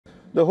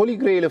The holy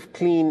grail of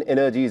clean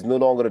energy is no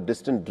longer a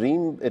distant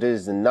dream. It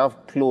is now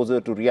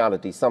closer to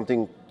reality.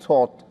 Something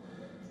thought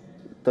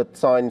that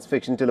science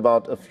fiction till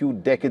about a few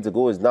decades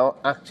ago is now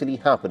actually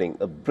happening.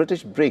 A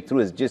British breakthrough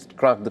has just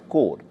cracked the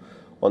code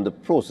on the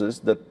process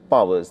that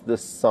powers the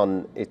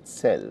sun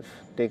itself.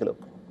 Take a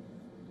look.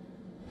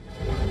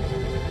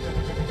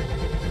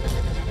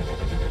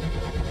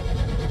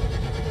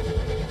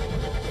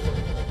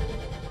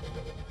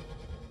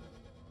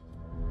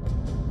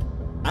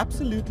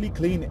 Absolutely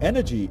clean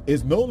energy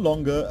is no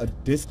longer a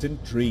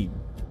distant dream.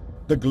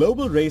 The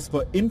global race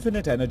for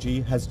infinite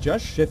energy has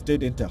just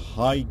shifted into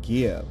high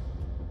gear.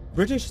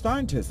 British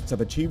scientists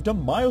have achieved a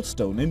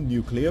milestone in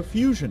nuclear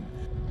fusion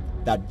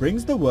that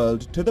brings the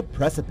world to the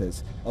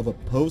precipice of a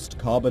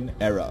post-carbon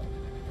era.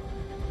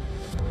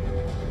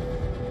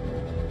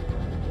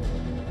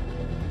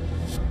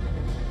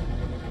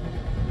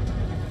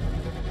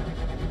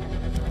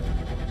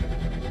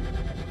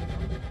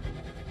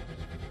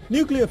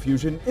 Nuclear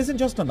fusion isn't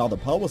just another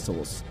power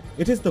source,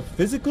 it is the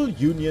physical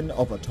union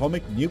of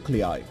atomic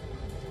nuclei.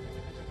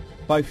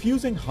 By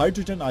fusing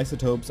hydrogen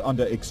isotopes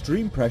under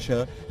extreme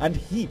pressure and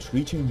heat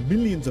reaching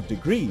millions of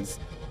degrees,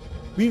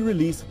 we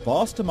release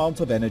vast amounts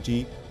of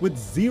energy with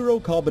zero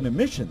carbon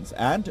emissions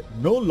and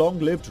no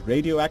long-lived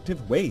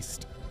radioactive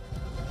waste.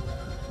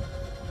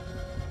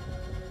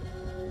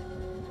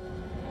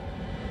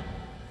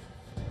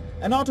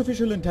 An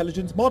artificial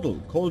intelligence model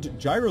called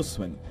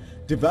GYROSWIN,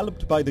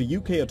 developed by the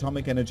UK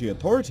Atomic Energy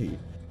Authority,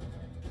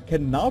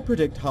 can now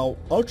predict how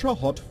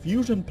ultra-hot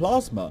fusion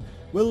plasma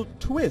will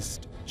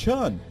twist,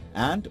 churn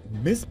and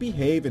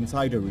misbehave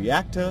inside a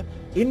reactor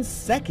in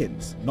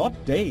seconds, not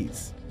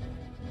days.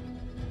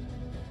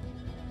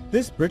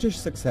 This British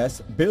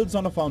success builds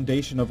on a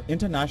foundation of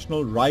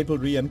international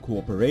rivalry and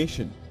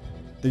cooperation.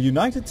 The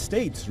United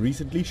States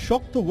recently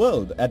shocked the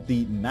world at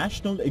the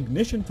National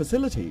Ignition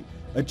Facility,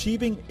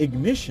 achieving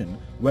ignition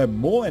where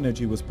more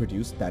energy was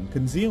produced than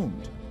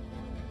consumed.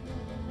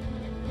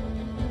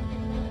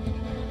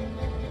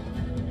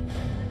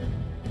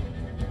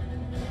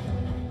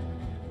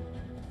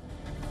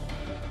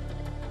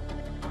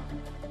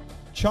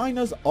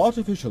 China's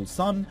artificial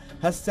sun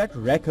has set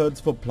records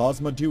for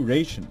plasma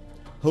duration,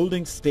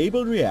 holding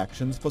stable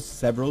reactions for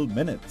several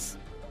minutes.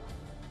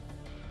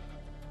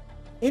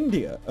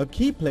 India, a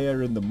key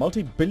player in the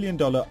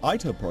multi-billion-dollar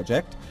ITER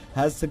project,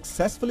 has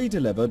successfully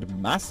delivered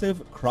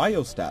massive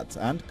cryostats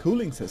and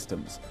cooling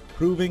systems,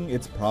 proving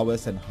its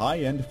prowess in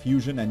high-end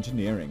fusion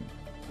engineering.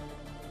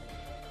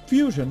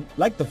 Fusion,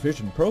 like the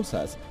fission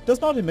process,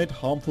 does not emit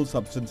harmful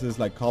substances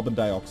like carbon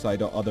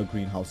dioxide or other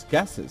greenhouse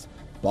gases,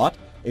 but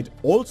it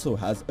also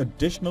has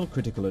additional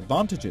critical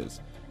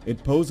advantages.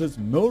 It poses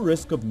no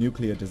risk of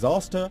nuclear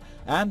disaster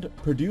and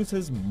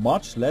produces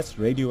much less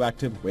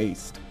radioactive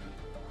waste.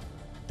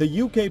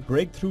 The UK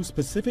breakthrough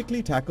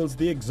specifically tackles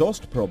the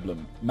exhaust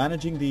problem,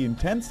 managing the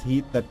intense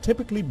heat that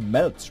typically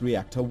melts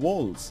reactor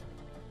walls.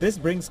 This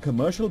brings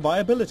commercial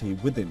viability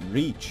within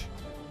reach.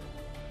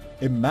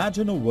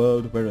 Imagine a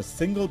world where a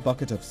single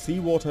bucket of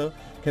seawater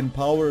can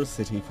power a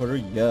city for a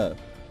year.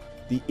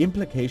 The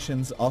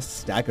implications are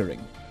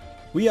staggering.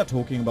 We are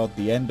talking about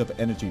the end of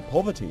energy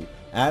poverty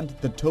and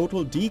the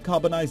total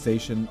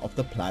decarbonization of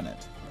the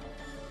planet.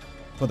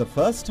 For the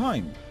first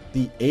time,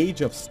 the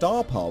age of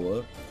star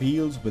power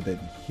feels within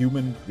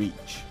human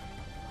reach.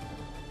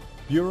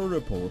 Bureau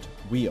Report,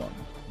 WION,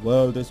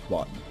 World is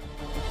One.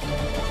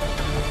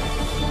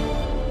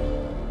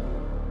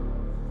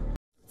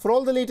 For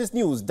all the latest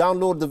news,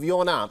 download the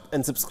WION app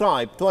and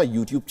subscribe to our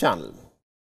YouTube channel.